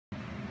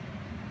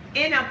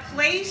in a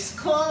place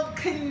called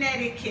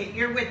Connecticut.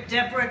 You're with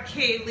Deborah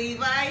K.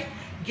 Levi.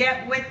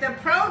 Get with the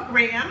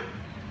program.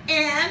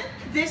 And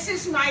this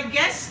is my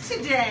guest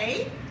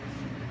today.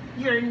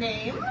 Your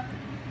name?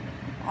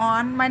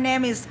 Oanh. My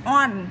name is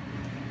Oanh.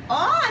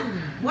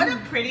 Oanh. What a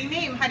pretty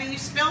name. How do you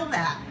spell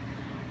that?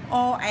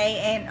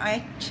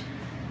 Oanh.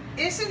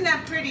 Isn't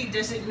that pretty?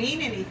 Does it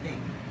mean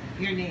anything,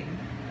 your name?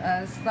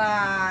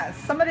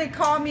 Somebody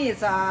call me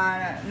is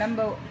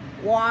number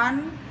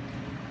one.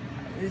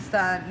 Is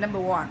number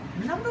one.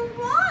 Number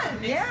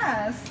one?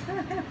 Yes.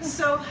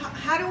 So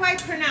how do I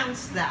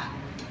pronounce that?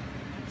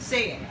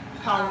 Say it.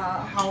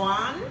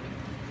 Oaun?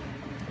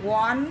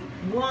 One.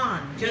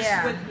 One. Just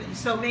yeah.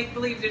 So make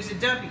believe there's a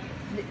W.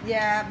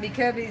 Yeah,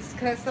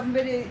 because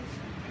somebody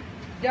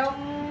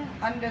don't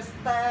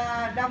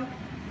understand,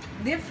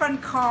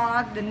 different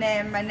call the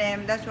name, my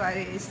name. That's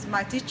why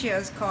my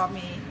teachers call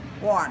me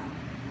One.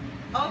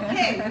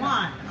 Okay,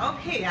 One.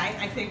 Okay,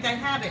 I think I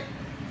have it.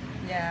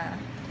 Yeah.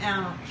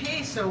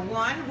 Okay, so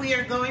One, we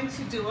are going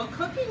to do a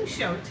cooking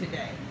show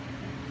today.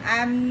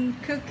 I'm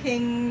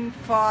cooking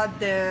for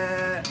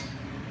the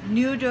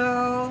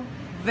noodle,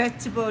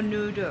 vegetable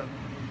noodle.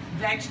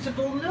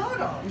 Vegetable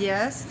noodle?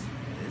 Yes.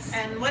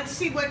 And let's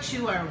see what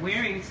you are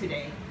wearing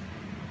today.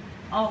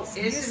 Oh,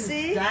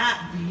 isn't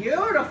that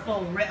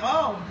beautiful?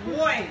 Oh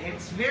boy,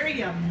 it's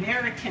very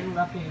American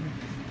looking.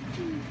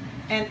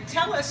 And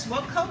tell us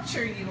what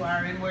culture you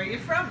are and where you're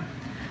from.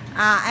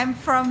 I'm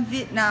from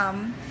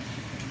Vietnam.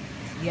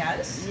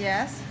 Yes?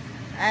 Yes.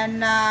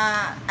 And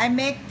I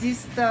make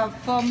this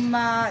from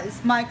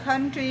it's my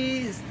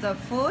country, it's the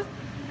food,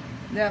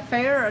 the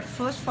favorite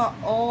food for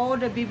all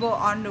the people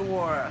on the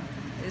world.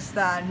 It's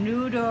the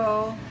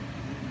noodle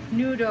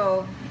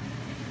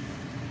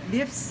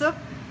beef soup,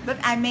 but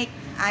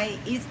I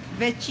eat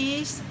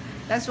veggies.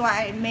 That's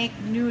why I make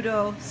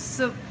noodle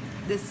soup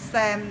the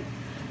same,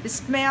 the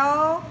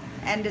smell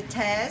and the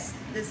taste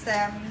the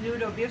same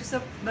noodle beef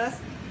soup, but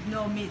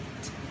no meat.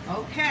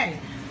 Okay,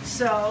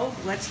 so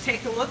let's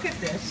take a look at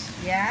this.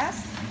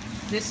 Yes.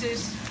 This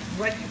is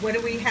what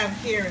do we have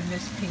here in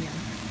this pan?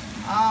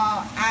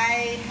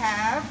 I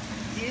have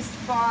this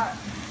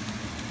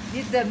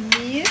the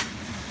meat.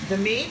 The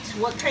meat?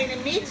 What kind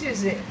of meat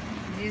is it?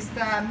 This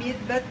meat,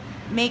 but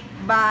made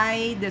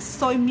by the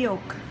soy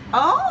milk.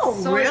 Oh,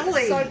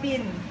 really?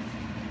 Soybean.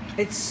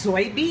 It's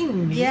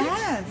soybean meat?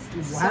 Yes,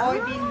 wow.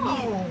 Soybean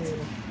meat.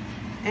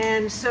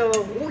 And so,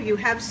 oh, you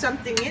have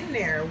something in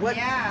there. What?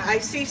 Yeah. I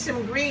see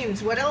some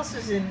greens. What else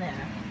is in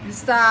there?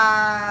 It's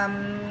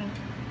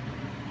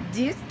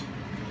this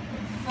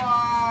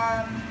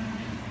from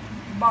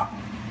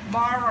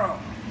baro.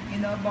 You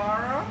know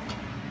baro?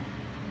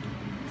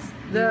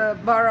 The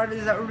baro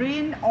is a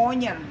green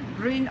onion.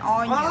 Green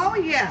onion. Oh,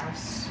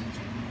 yes.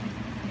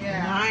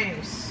 Yeah.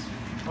 Nice.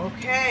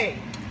 Okay.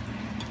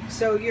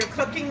 So you're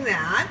cooking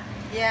that.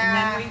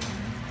 Yeah. And then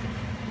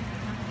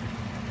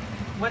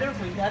what have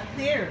we got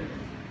there?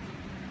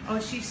 Oh,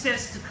 she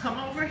says to come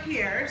over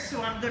here, so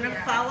I'm going to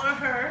follow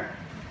her.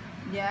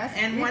 Yes.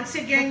 And once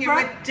again, you're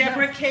with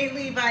Deborah K.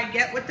 Levi,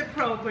 Get With The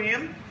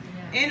Program,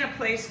 in a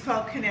place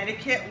called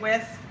Connecticut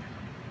with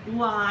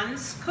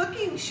Juan's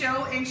cooking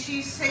show. And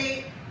she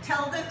say,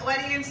 tell the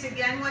audience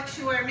again what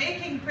you are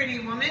making, pretty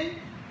woman.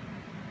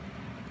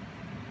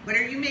 What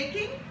are you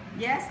making?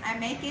 Yes, I'm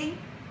making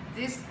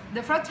this.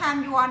 The first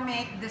time you want to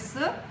make the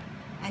soup,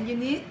 and you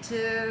need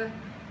to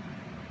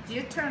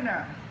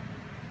turner.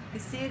 You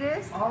see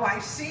this? Oh, I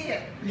see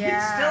it. Yeah.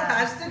 It still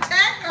has the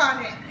tack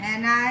on it.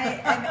 And I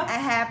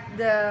have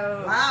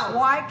the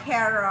white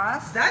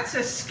carrots. That's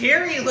a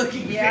scary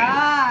looking thing.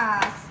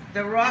 Yes.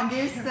 The raw. And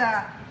this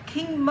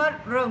king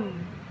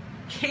mushroom.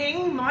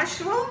 King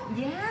mushroom?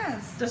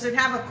 Yes. Does it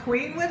have a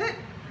queen with it?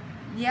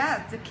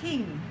 Yes, the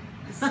king.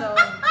 So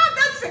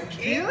that's a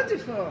king.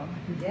 Beautiful.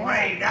 Yeah.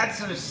 Boy, that's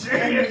a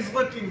serious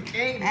looking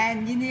king.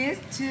 And you need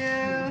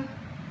to.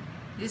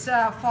 This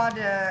for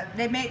the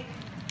they make.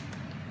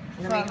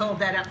 Let me hold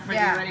that up for the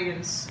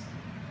audience.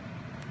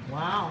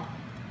 Wow.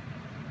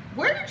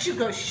 Where did you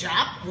go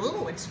shop?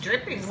 Ooh, it's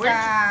dripping.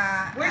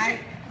 Where'd you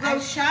go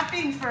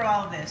shopping for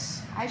all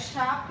this? I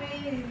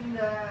shopping in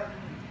the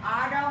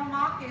Adult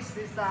Market.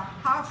 It's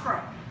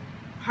Hartford.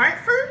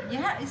 Hartford?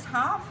 Yeah, it's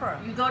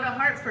Hartford. You go to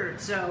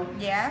Hartford, so.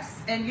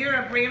 Yes. And you're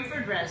a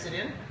Branford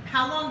resident.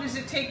 How long does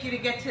it take you to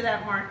get to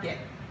that market?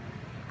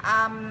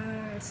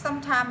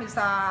 Sometimes it's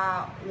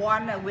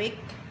 1 week.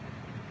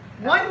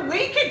 1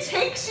 week it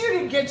takes you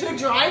to get to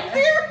drive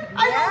there?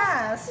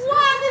 Yes.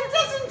 What? It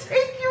doesn't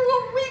take you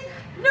a week?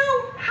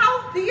 No.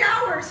 How the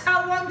hours?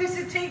 How long does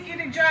it take you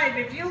to drive?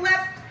 If you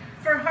left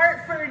for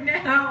Hartford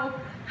now,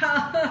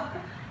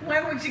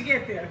 when would you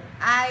get there?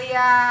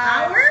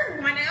 Hour?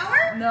 1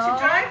 hour to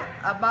drive?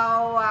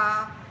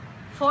 About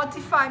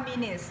 45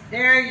 minutes.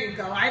 There you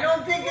go. I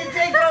don't think it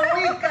takes a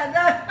week.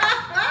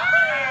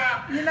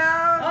 You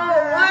know.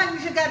 Oh, Oanh,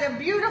 she got a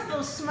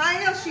beautiful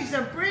smile. She's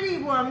a pretty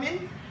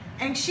woman.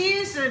 And she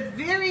is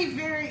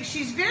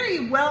she's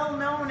very well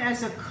known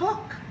as a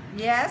cook.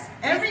 Yes.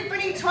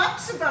 Everybody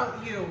talks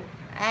about you.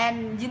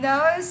 And you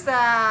know,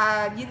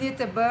 you need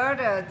to burn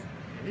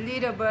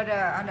little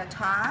butter on the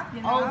top,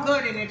 you know. Oh,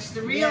 good, and it's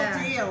the real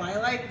Yeah. deal. I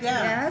like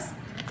that. Yes,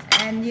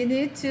 and you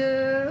need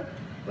to,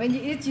 when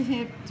you eat, you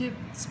have to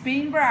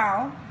spring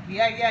brown.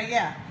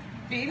 Yeah.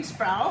 Bean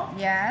sprout.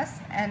 Yes,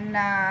 and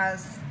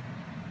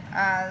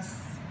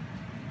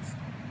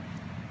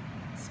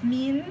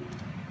mint,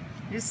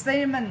 the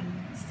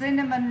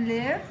cinnamon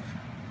leaf.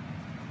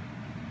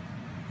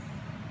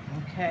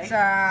 Okay.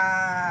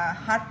 The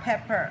hot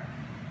pepper.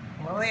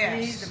 Oh, See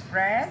yes. the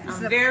bread.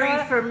 I'm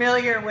very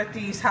familiar with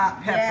these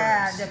hot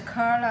peppers. Yeah, the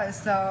color is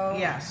so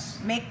Yes.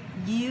 make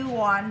you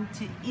want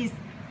to eat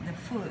the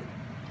food.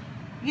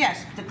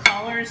 Yes, the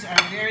colors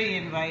are very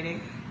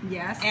inviting.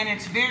 Yes. And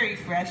it's very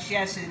fresh.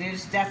 Yes, it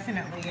is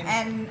definitely.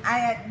 And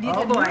I did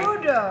Oh, a boy.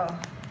 noodle.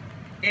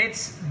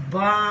 It's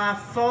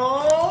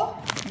buffalo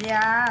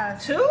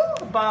Yes. too.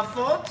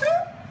 Buffalo too.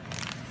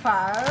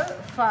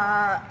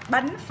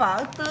 Bánh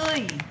phở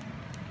tươi.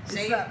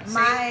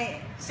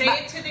 Say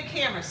it to the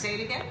camera. Say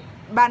it again.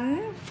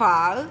 Bánh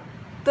phở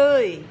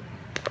tươi.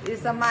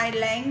 It's my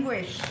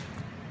language.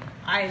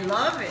 I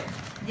love it.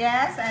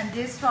 Yes, and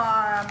this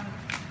for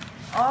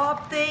all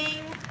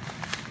thing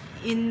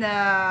in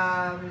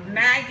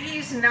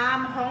Maggie's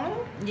Nam Home.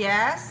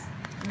 yes.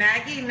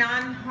 Maggie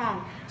Nam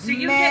Home. So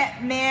you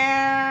get.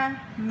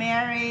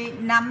 Mary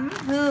nấm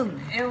hương.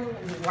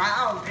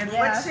 Wow. And Yes.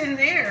 what's in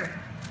there?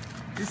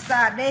 So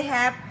they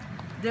have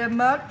the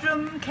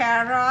mushroom,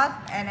 carrot,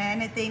 and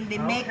anything they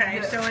make.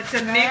 Okay, so it's a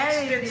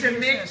very mixed. It's a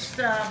delicious.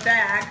 mixed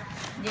bag.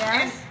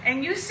 Yes.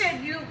 And you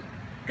said you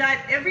got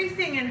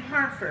everything in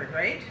Hartford,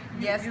 right?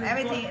 Yes, You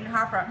everything in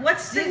Hartford.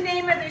 What's the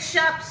name of the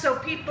shop so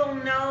people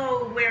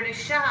know where to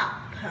shop?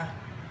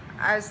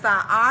 It's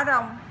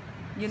Oaun.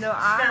 You know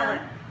Spell Oaun?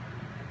 it.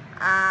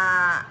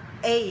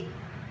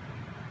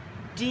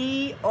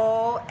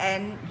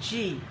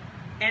 A-D-O-N-G.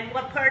 And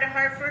what part of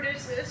Hartford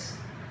is this?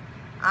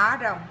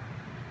 Oaun.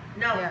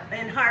 No, Yeah.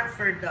 in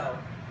Hartford though.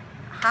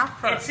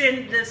 Hartford. It's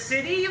in the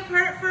city of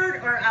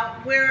Hartford or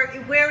out where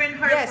in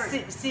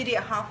Hartford? Yes, city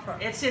of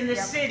Hartford. It's in the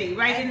Yep. city,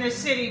 right in the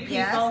city,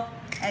 people.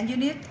 Yes. And you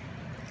need,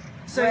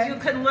 So When- you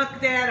can look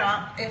that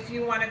up if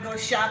you want to go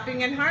shopping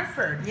in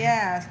Hartford.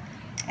 yes,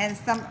 and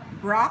some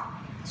rock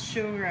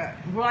sugar.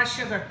 Raw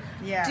sugar.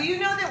 Yeah. Do you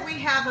know that we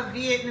have a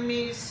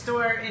Vietnamese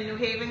store in New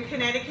Haven,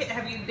 Connecticut?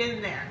 Have you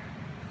been there?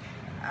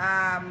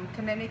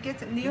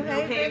 Connecticut, New New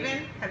Haven.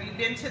 Haven? Have you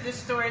been to the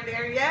store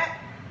there yet?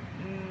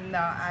 No,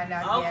 I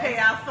not Okay,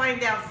 yet. I'll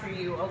find out for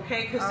you,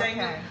 okay? Because I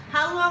know. Okay.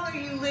 How long are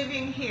you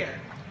living here?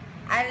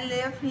 I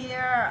live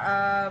here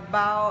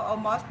about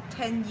almost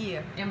 10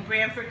 years. In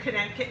Branford,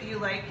 Connecticut, you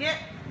like it?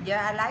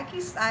 Yeah, I like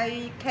it.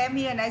 I came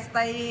here and I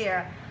stay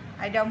here.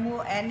 I don't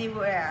move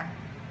anywhere.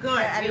 Good.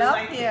 I you love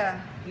like here.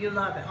 It. You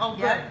love it. Oh,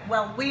 good. Yeah.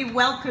 Well, we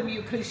welcome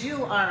you because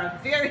you are a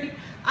very,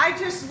 I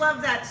just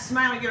love that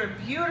smile. You're a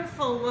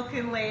beautiful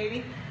looking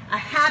lady, a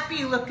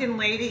happy looking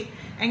lady,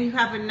 and you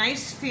have a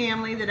nice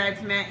family that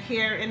I've met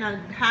here, and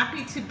I'm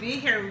happy to be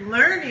here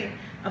learning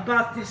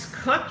about this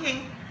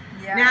cooking.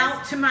 Yes. Now,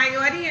 to my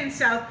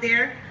audience out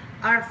there,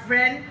 our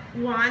friend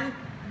Oanh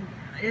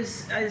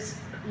is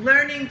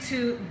learning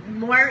to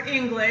more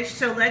English,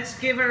 so let's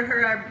give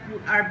her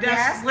our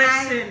best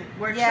listen.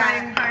 We're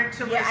trying hard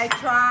to listen. I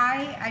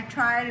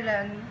try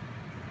learn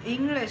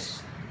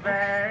English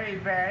very,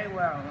 very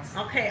well.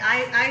 Okay,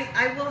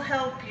 I will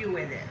help you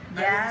with it. I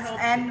will Yes, help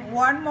and you.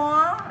 one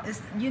more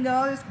is, you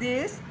know, is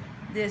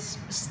this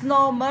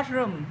snow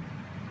mushroom.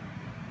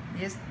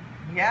 Yes,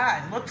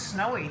 Yeah, it looks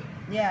snowy.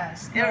 yeah. It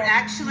Snow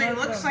actually mushroom.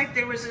 looks like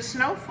there was a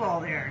snowfall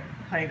there,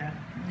 kinda.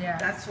 Yeah.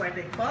 That's why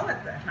they call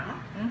it that, huh?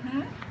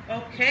 Mm-hmm.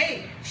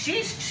 Okay,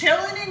 she's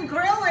chilling and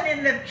grilling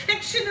in the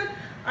kitchen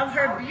of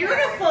her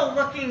beautiful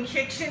looking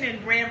kitchen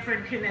in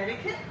Branford,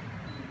 Connecticut.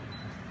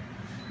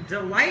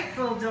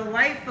 Delightful,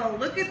 delightful.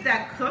 Look at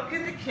that cook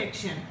in the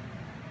kitchen.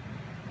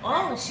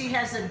 Oh, she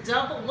has a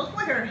double, look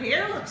what her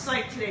hair looks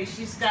like today.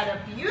 She's got a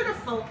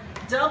beautiful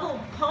double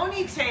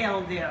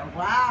ponytail there.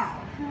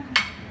 Wow.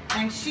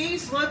 And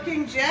she's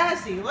looking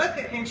jazzy. Look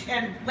at,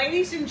 and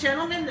ladies and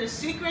gentlemen, the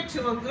secret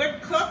to a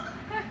good cook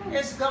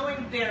is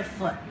going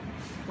barefoot,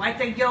 like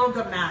a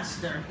yoga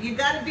master. You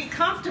got to be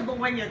comfortable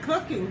when you're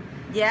cooking.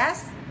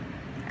 Yes,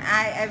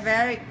 I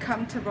very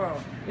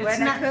comfortable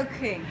when I'm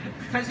cooking.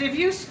 Because if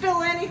you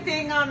spill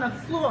anything on the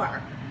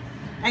floor,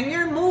 and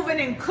you're moving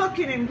and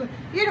cooking, and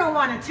you don't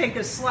want to take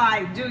a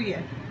slide, do you?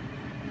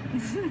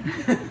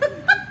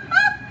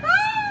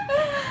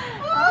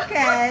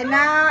 Okay,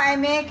 now I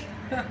make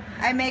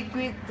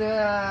with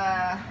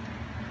the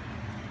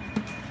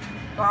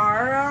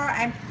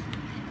butter.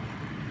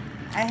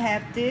 I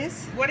have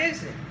this What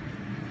is it?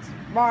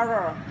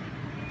 butter.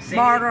 Say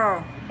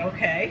Butter.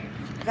 Okay.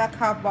 That's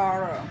called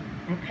butter.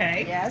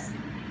 Okay. Yes,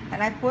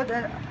 and I put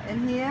it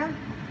in here.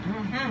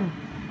 Mm-hmm.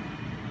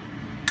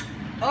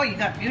 Oh, you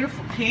got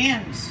beautiful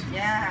pans.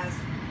 Yes,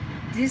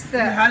 this.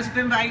 Your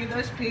husband buy you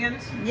those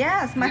pans?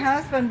 Yes, my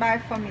husband buy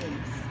for me.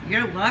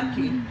 You're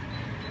lucky.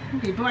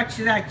 He bought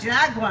you that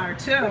Jaguar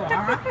too,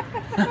 huh?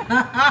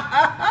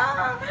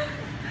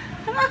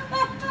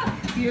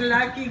 You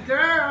lucky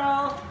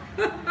girl.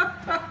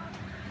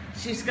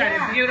 She's got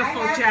Yeah, a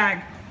beautiful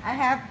jag. I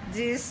have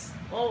this.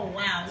 Oh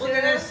wow, look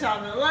at this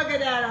oven. Look at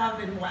that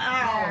oven. Wow.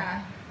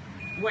 Yeah.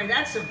 Boy,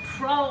 that's a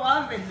pro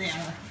oven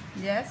there.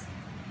 Yes.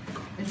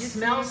 It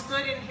smells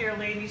good in here,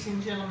 ladies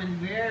and gentlemen.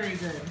 Very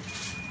good.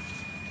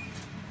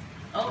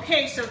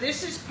 Okay, so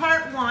this is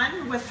part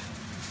one with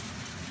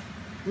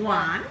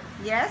Oaun.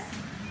 Yes.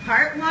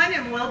 Part one,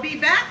 and we'll be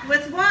back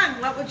with Oaun.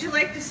 What would you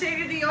like to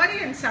say to the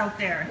audience out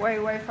there? Wait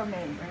for me.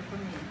 Wait for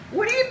me.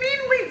 What do you mean,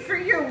 wait for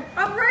you?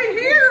 I'm right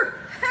here.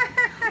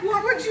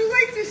 What would you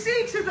like to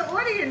say to the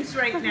audience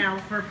right now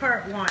for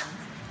part one?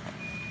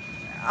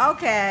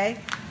 Okay.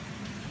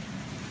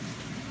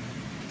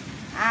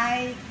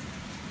 I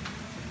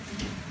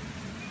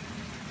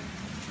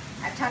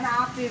turn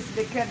off this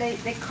because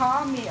they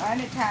call me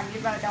anytime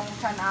if I don't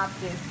turn off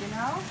this, you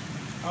know?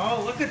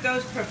 Oh, look at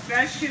those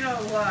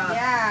professional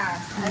Yeah.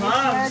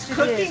 gloves,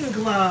 cooking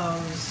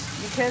gloves.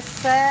 Because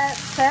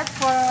set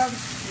for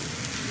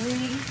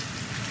we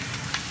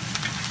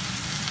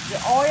the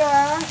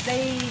oil,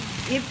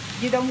 if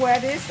you don't wear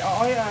this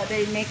oil,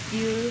 they make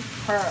you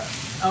hurt.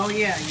 Oh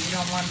yeah, you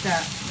don't want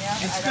that. Yeah,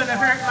 it's going to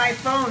hurt my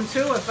phone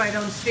too if I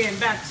don't stand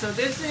back. So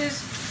this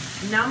is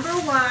number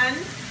one,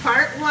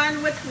 part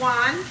one with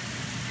Oaun.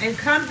 And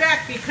come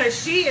back because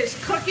she is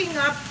cooking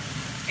up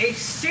a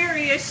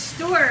serious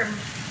storm.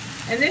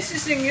 And this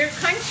is in your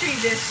country,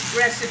 this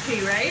recipe,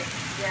 right?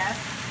 Yes.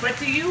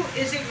 But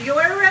is it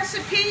your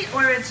recipe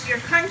or it's your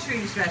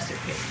country's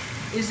recipe?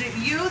 Is it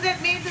you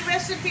that made the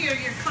recipe or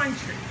your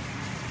country?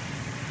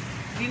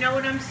 Do you know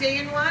what I'm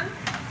saying, Oaun?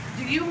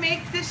 Do you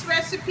make this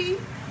recipe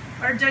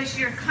or does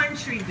your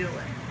country do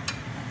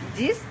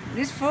it?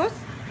 This food?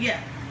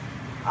 Yeah.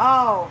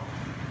 Oh,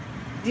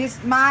 this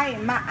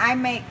I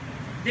make.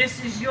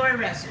 This is your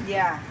recipe.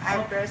 Yeah,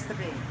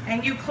 recipe.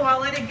 And you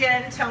call it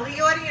again. Tell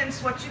the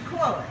audience what you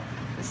call it.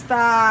 It's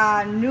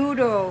the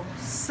noodle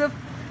soup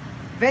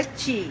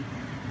veggie.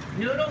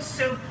 Noodle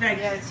soup veggie.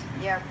 Yes,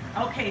 yeah.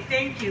 Okay,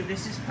 thank you.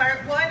 This is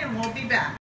part one and we'll be back.